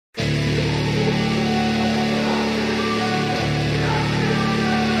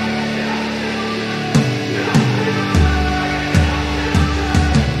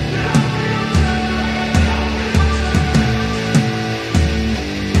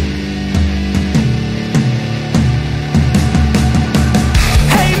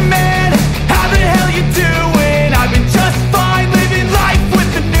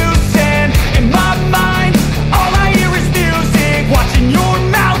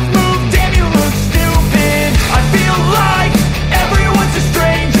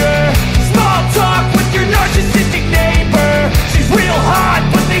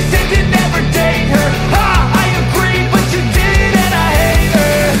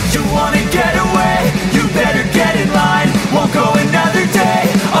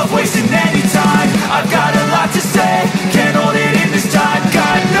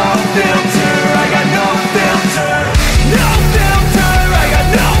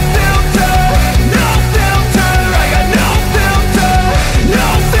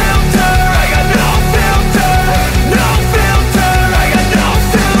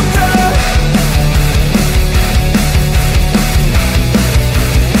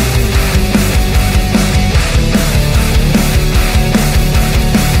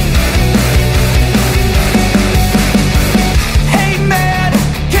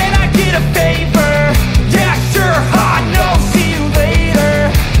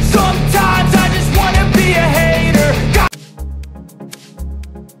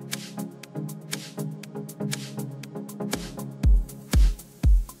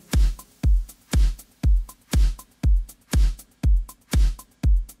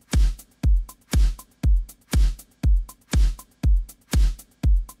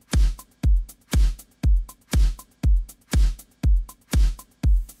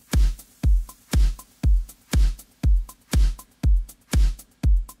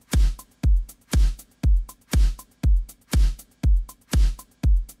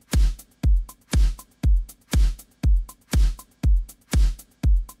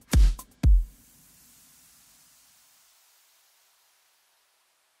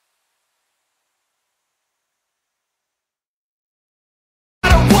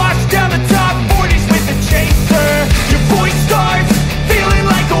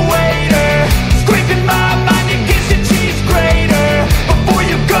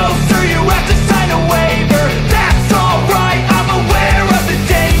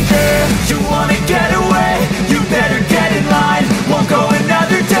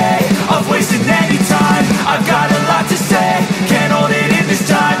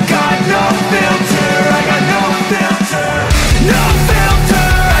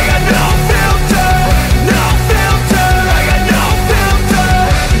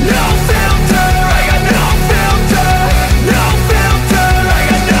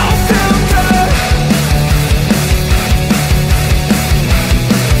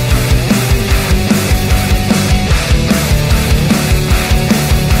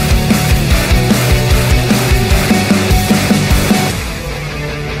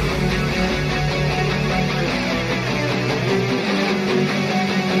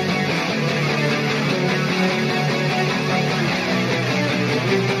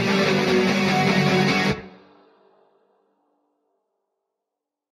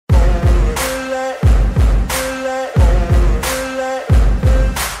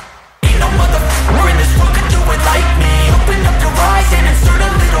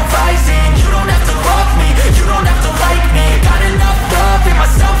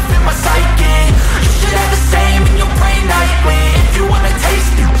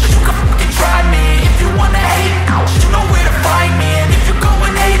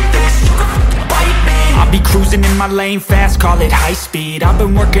cruising in my lane fast, call it high speed. I've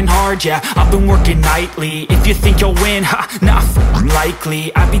been working hard, yeah, I've been working nightly. If you think you'll win, ha, not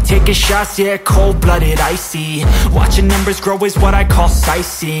likely. I be taking shots, yeah, cold-blooded, icy. Watching numbers grow is what I call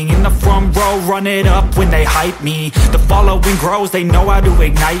sightseeing. In the front row, run it up when they hype me. The following grows, they know how to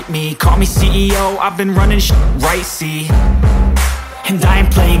ignite me. Call me CEO, I've been running shit right, see. And I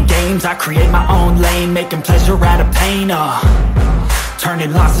ain't playing games, I create my own lane, making pleasure out of pain,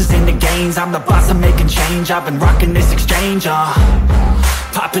 turning losses into gains. I'm the boss, I'm making change. I've been rocking this exchange,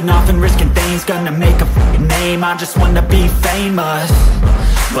 popping off and risking things. Gonna make a f***ing name, I just wanna be famous.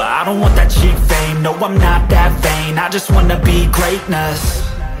 But I don't want that cheap fame, no, I'm not that vain. I just wanna be greatness.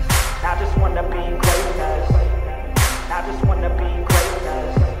 I just wanna be greatness. I just wanna be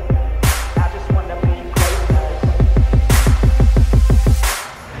greatness. I just wanna be greatness.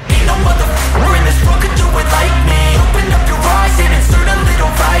 Ain't no motherfucker in this world could do it like me. Open up your eyes and insert a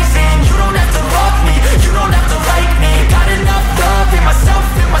little rising. You don't have to love me, you don't have to like me. Got enough love in myself,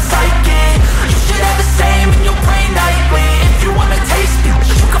 in my psyche. You should have the same in your brain nightly. If you wanna taste me,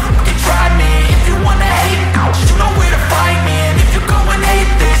 you can fucking try me. If you wanna hate me, you know where to find me. And if you go and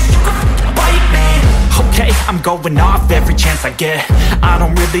hate this, you can fucking bite me. Okay, I'm going off every chance I get. I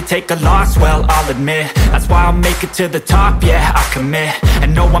don't really take a loss, well, I'll admit. That's why I'll make it to the top, yeah, I commit.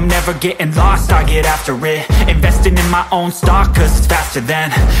 And no, I'm never getting lost, I get after it. Investing in my own stock, cause it's faster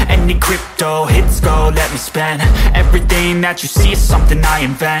than any crypto hits go, let me spend. Everything that you see is something I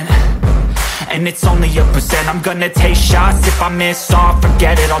invent. And it's only a percent. I'm gonna take shots. If I miss all,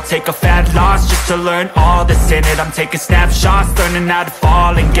 forget it. I'll take a fat loss just to learn all that's in it. I'm taking snapshots, learning how to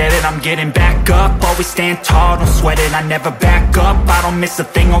fall and get it. I'm getting back up, always stand tall, don't sweat it. I never back up, I don't miss a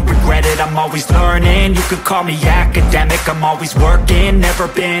thing or regret it. I'm always learning, you could call me academic. I'm always working, never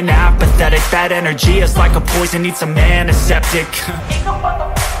been apathetic. That energy is like a poison, needs some antiseptic. Ain't no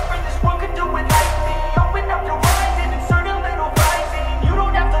motherfucker in this world could do it like me. Open up your eyes and insert a little rising. You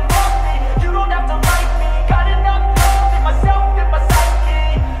don't have to love me, you don't have to like me. Got enough love in myself, in my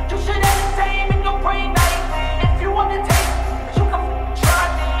psyche. You should have the same in your brain nightly. If you wanna taste me, you can try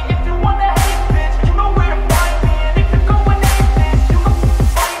me. If you wanna hate bitch, you know where to find me. And if you go and hate this, you can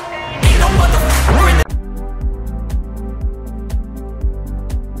fight me. Ain't no motherfucker in this.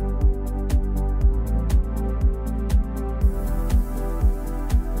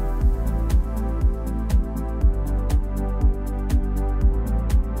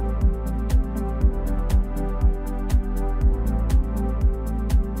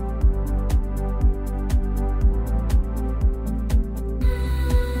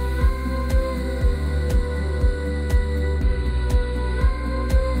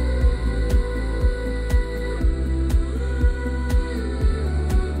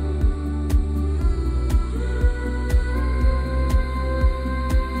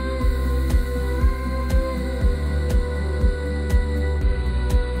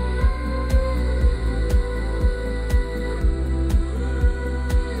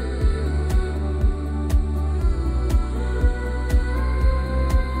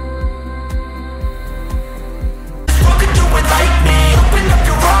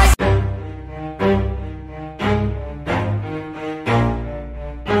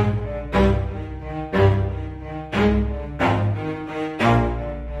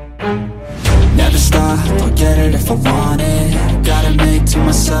 I'll get it if I want it. Gotta make to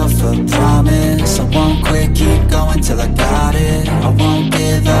myself a promise. I won't quit, keep going till I got it. I won't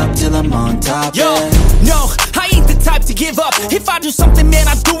give up till I'm on top. Yo, no, I ain't the type to give up. If I do something, man,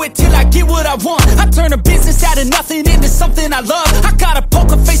 I do it till I get what I want. I turn a business out of nothing into something I love. I got a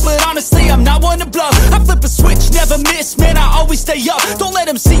poker face, but honestly, I'm not one to bluff. I flip a switch, never miss, man, I always stay up. Don't let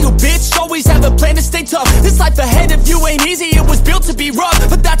them see you, bitch, always have a plan to stay tough. This life ahead of you ain't easy, it was built to be rough.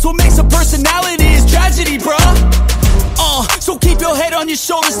 But that's what makes a personality, is tragedy, bruh. So keep your head on your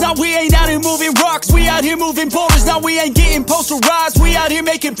shoulders. Now we ain't out here moving rocks, we out here moving boulders. Now we ain't getting posterized, we out here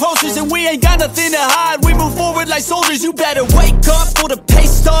making posters. And we ain't got nothing to hide, we move forward like soldiers. You better wake up for the pay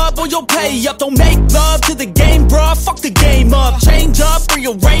stub, or you'll pay up. Don't make love to the game, bruh, fuck the game up. Change up,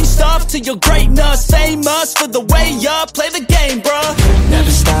 rearrange stuff to your greatness. Famous for the way up, play the game, bruh.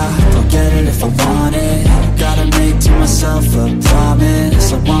 Never stop, I'll get it if I want it. Gotta make to myself a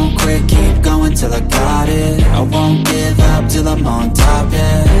promise. I won't quit, keep going till I got it. I won't give up till I'm on top,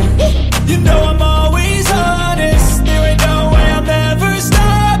 yeah. You know I'm always honest, there ain't no way I'm ever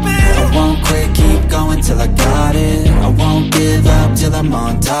stopping. I won't quit, keep going till I got it. I won't give up till I'm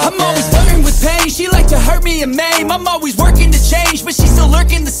on top, I'm always flirting with pain, she like to hurt me and maim. I'm always working to change, but she's still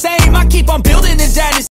lurking the same. I keep on building